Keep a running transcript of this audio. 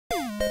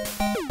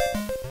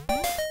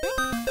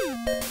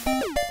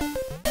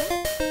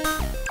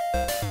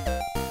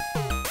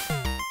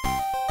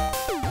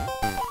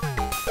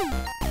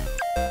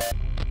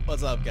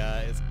What's up,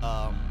 guys?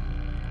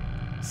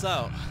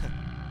 So,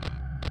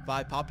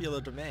 by popular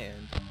demand,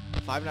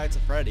 Five Nights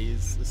at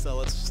Freddy's, so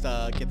let's just,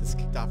 get this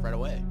kicked off right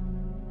away.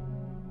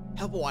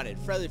 Help wanted,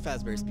 Freddy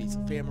Fazbear's Pizza,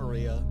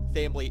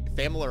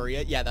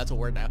 Familiaria, yeah, that's a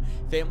word now.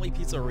 Family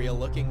Pizzeria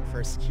looking for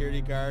a security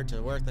guard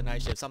to work the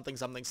night shift, something,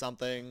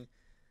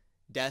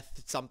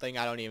 death, something,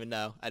 I don't even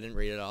know. I didn't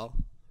read it all.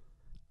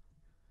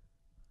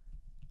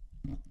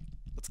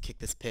 Let's kick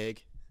this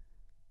pig.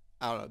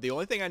 I don't know. The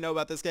only thing I know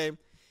about this game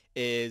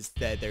is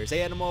that there's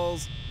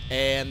animals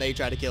and they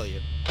try to kill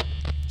you.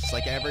 Just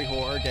like every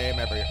horror game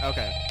ever.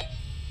 Okay.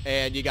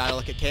 And you gotta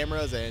look at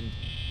cameras and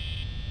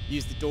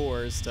use the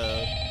doors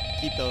to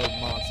keep the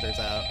monsters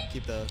out.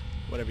 Keep the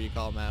whatever you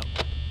call them out.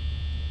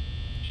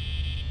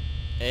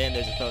 And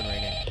there's a phone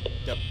ringing.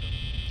 Yep.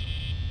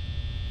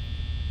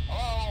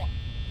 Hello?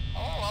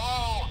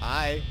 Hello?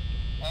 Hi.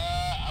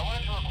 I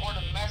wanted to record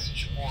a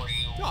message for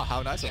you. Oh,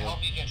 how nice to of you.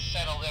 help you get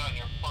settled in on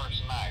your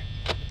first night.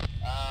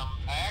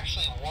 I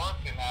actually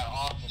worked in that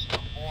office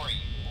before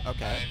you.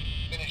 Okay. I'm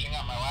finishing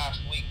up my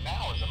last week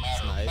now, as a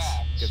matter That's of nice.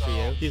 fact. Good so for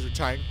you. He's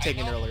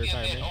taking an early I know it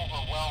can retirement. be a bit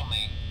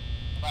overwhelming,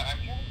 but I'm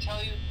here to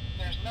tell you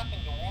there's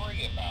nothing to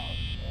worry about.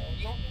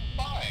 You'll do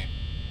fine.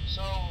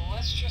 So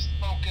let's just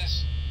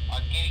focus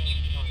on getting you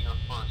through your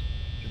first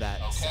week.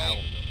 That sound.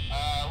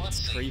 Let's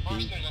see. Creepy.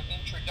 First, there's an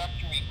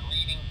introductory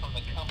greeting from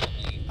the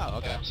company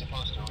that I'm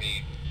supposed to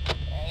read.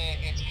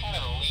 It's kind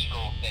of a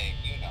legal thing,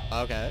 you know.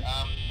 Okay.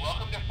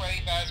 Welcome to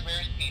Freddy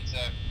Fazbear's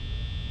Pizza,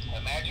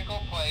 a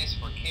magical place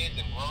for kids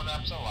and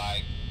grown-ups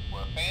alike,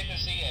 where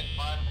fantasy and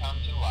fun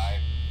come to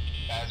life.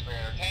 Fazbear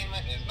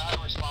Entertainment is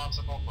not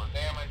responsible for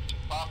damage to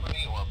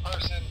property or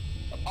person.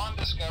 Upon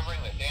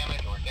discovering that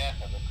damage or death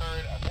has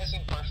occurred, a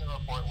missing person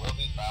report will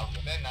be filed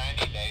within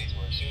 90 days,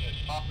 or as soon as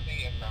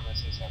property and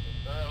premises have been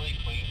thoroughly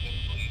cleaned and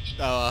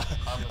bleached. Oh,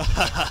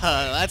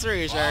 that's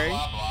reassuring.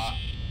 Blah, blah, blah.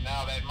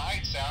 Now, that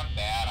might sound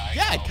bad, I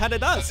know. Yeah, it kind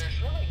of does. But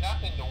there's really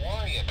nothing to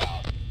worry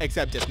about.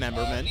 Except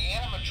dismemberment. The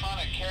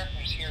animatronic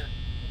characters here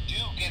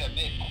do get a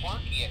bit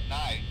quirky at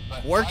night,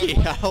 but... Quirky?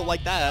 I don't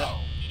like that.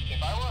 No.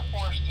 If I were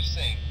forced to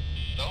sing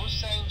those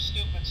same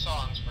stupid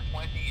songs for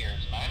 20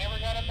 years and I never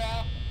got a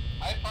bath,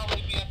 I'd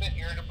probably be a bit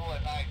irritable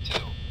at night,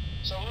 too.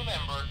 So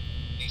remember,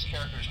 these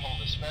characters hold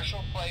a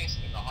special place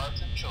in the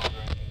hearts of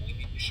children, and we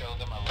need to show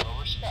them a little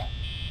respect,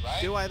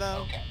 right? Do I,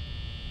 though? Okay.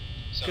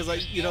 Because,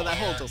 like, you know, that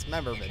whole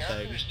dismemberment thing.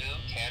 Characters do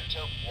tend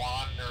to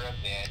wander a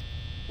bit.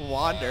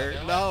 Wander?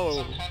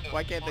 No. Kind of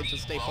Why can't they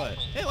just stay put?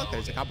 Hey, look,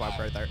 there's a cobweb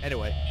right there.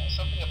 Anyway.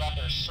 Something about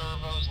their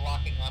servos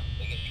locking up if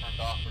they get turned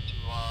off for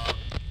too long.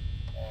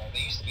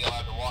 They used to be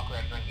allowed to walk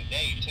around during the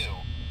day, too.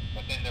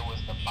 But then there was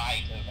the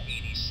bite of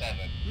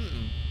 87.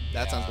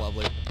 That sounds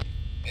lovely.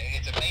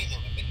 It's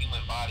amazing that the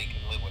human body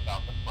can live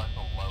without the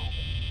frontal lobe,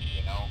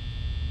 you know?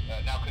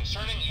 Now,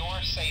 concerning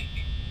your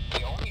safety,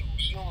 the only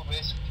real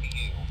risk to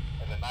you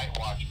as a night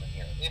watchman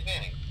here, if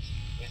any,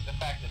 is the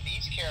fact that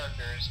these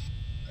characters,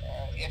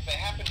 if they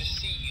happen to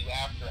see you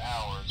after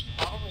hours,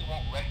 probably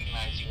won't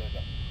recognize you as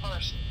a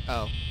person.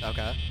 Oh,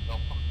 okay.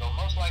 They'll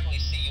most likely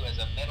see you as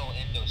a metal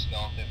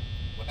endoskeleton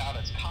without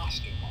its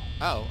costume on.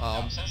 Oh,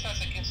 now, since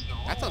that's against the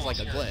rules, that sounds like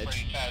a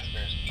glitch.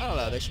 I don't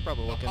know, they should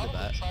probably look into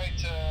that. They'll probably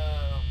try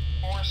to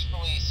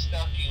forcefully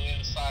stuff you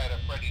inside a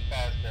Freddy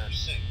Fazbear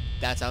suit.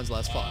 That sounds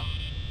less fun.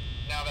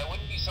 Now, that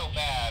wouldn't be so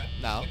bad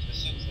if the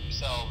suits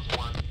themselves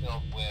weren't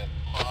filled with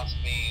cross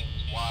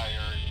beams,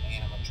 wires,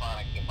 and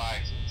animatronic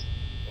devices,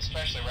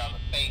 especially around the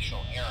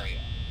facial area.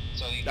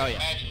 So you can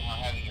imagine how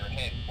having your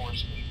head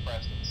forcefully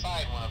pressed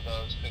inside one of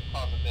those could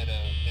cause a bit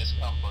of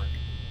discomfort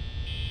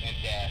and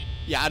death.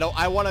 Yeah,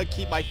 I want to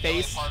keep my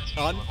face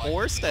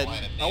unforced, and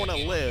I want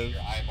to live.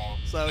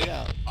 So,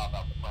 yeah.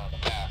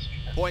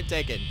 Point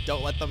taken.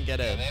 Don't let them get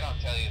in. They don't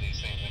tell you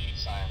these things when you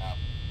sign up.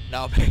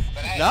 No.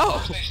 But hey, no.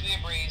 Station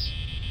of the Breeze.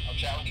 I'll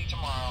chat with you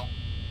tomorrow.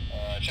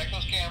 Check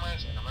those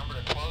cameras, and remember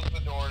to close the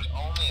doors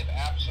only if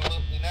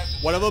absolutely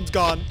necessary. One of them's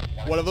gone.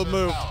 One of them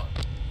moved.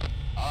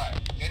 Alright,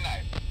 good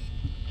night.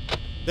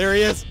 There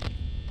he is.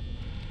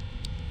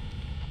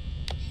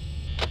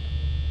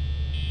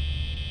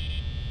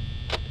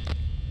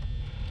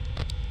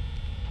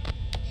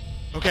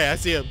 Okay, I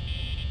see him.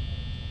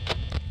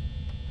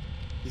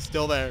 He's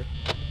still there.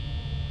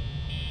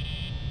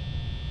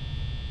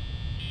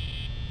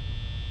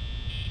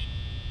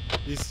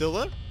 He's still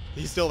there?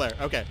 He's still there.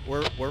 Okay,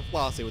 we're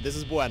flossy. This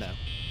is bueno.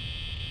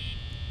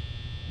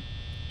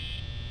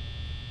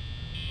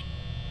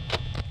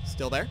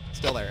 Still there?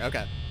 Still there.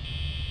 Okay.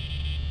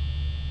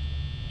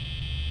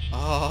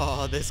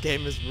 Oh, this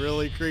game is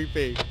really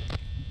creepy.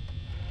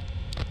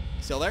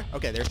 Still there?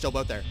 Okay, they're still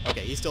both there.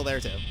 Okay, he's still there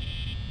too.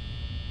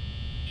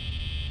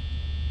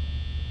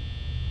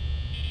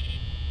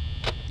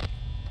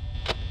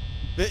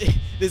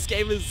 This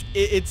game is,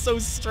 it's so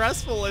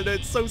stressful and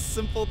it's so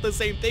simple at the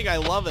same thing. I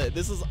love it.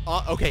 This is,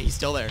 okay, he's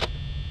still there.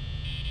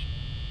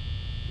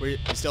 You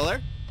still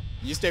there?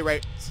 You stay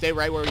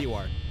right where you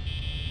are.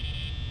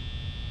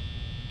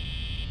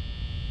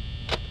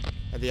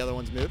 Have the other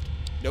ones moved?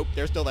 Nope,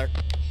 they're still there.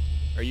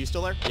 Are you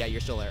still there? Yeah,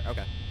 you're still there.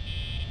 Okay.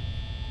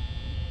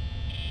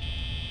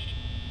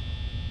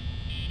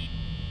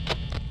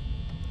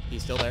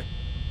 He's still there.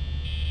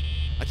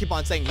 I keep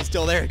on saying he's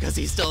still there because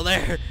he's still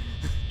there.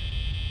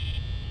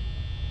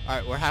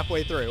 Alright, we're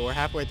halfway through. We're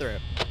halfway through.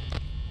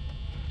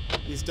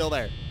 He's still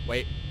there.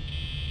 Wait.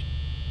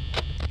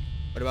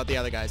 What about the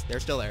other guys? They're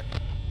still there.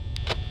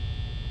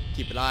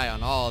 Keep an eye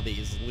on all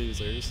these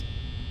losers.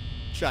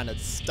 Trying to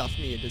stuff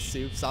me into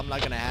soups. I'm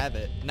not gonna have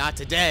it. Not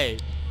today.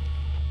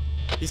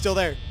 He's still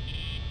there.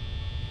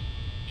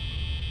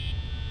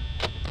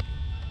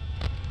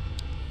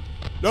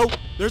 No!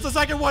 There's the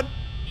second one!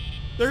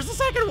 There's the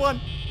second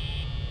one!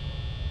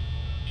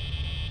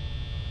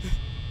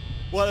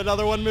 What?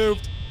 Another one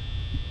moved.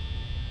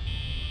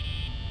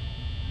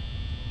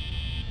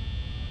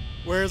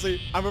 Where is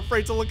he? I'm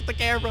afraid to look at the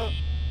camera.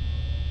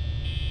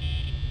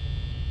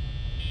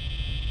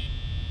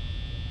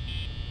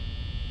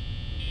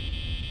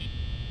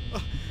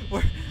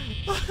 Where?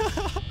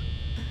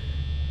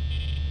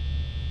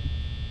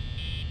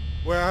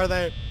 Where are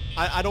they?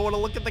 I don't want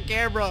to look at the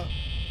camera.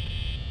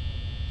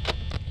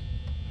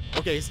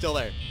 Okay, he's still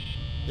there.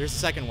 There's a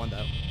second one,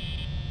 though.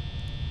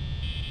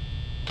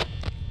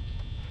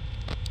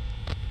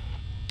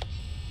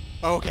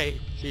 Okay.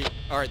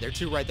 Alright, there are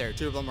two right there.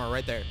 Two of them are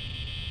right there.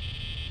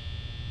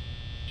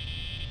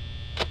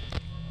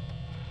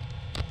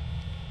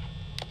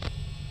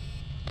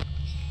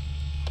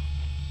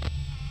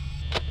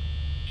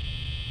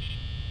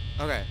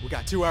 Okay, we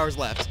got 2 hours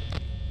left.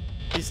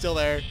 He's still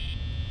there.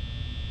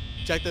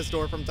 Check this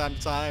door from time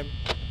to time.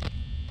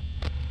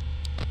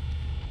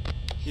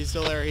 He's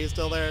still there. He's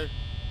still there.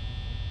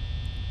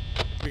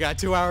 We got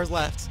 2 hours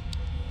left.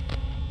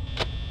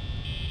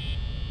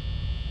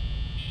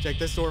 Check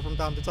this door from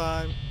time to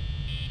time.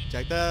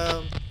 Check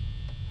them.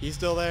 He's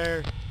still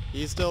there.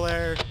 He's still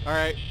there.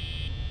 Alright.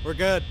 We're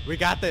good. We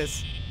got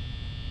this.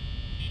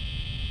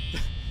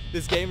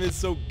 This game is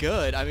so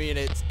good. I mean,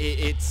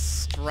 it's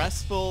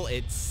stressful.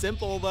 It's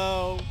simple,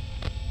 though.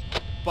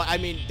 But, I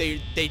mean,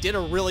 they did a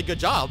really good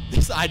job.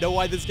 I know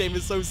why this game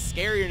is so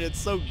scary, and it's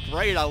so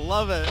great. I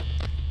love it.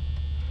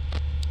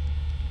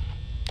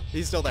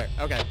 He's still there.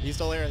 Okay, he's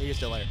still there. He's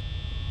still there.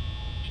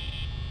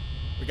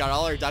 We got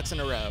all our ducks in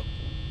a row.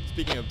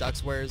 Speaking of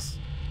ducks, where's...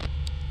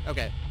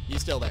 Okay, he's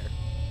still there.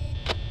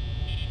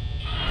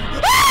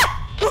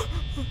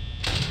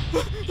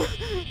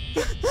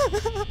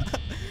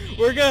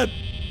 We're good.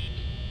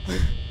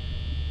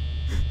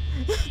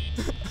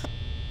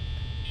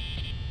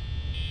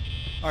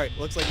 Alright,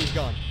 looks like he's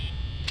gone.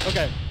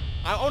 Okay,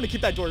 I want to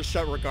keep that door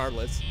shut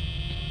regardless.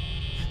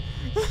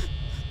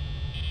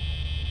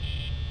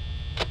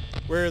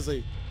 Where is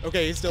he?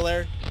 Okay, he's still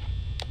there.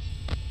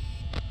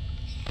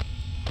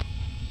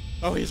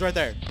 Oh, he's right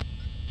there.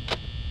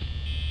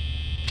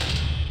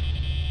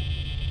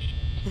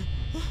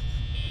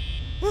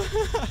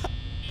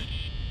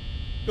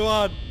 Go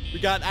on. We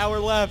got an hour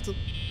left.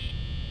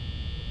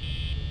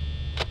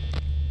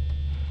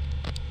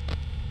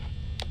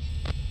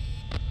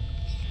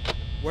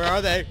 Where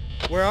are they?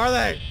 Where are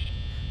they?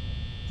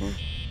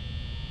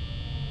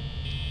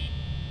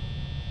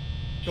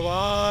 Come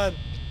on.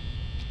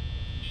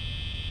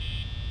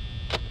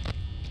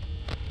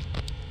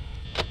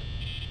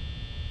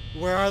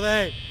 Where are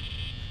they?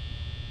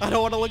 I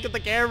don't want to look at the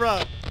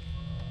camera.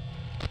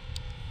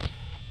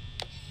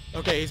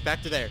 Okay, he's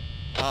back to there.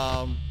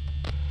 Oh,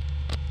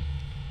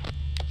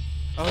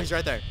 he's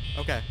right there.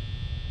 Okay.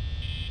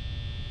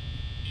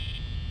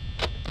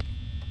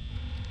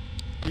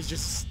 He's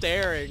just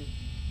staring.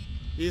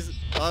 The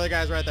other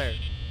guy's right there.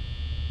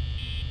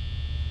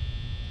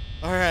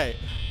 Alright.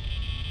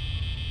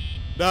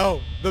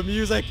 No, the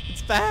music,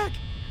 it's back.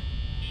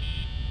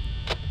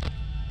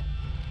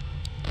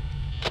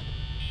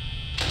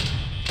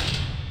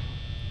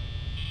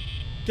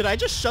 Can I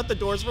just shut the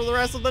doors for the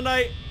rest of the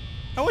night?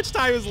 How much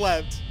time is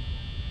left?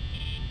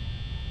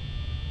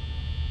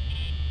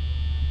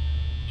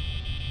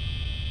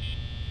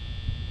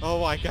 Oh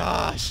my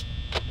gosh.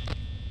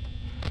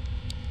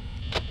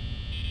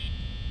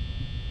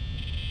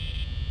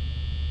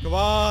 Come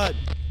on.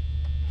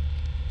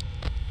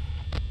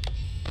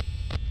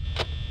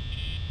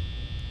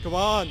 Come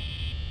on.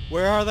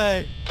 Where are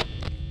they?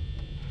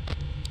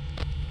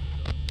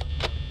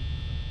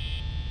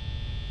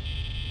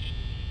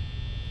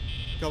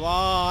 Come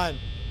on.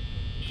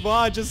 Come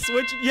on, just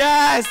switch.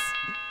 Yes!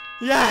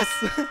 Yes!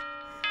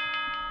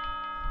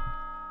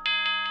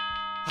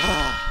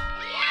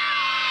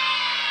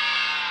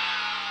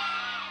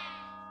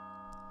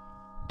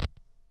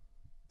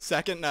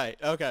 Second night.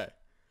 Okay.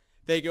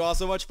 Thank you all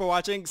so much for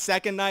watching.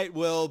 Second night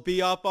will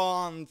be up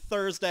on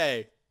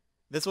Thursday.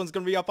 This one's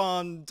going to be up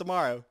on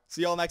tomorrow.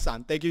 See y'all next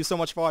time. Thank you so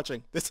much for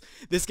watching.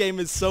 This game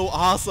is so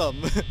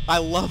awesome. I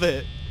love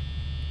it.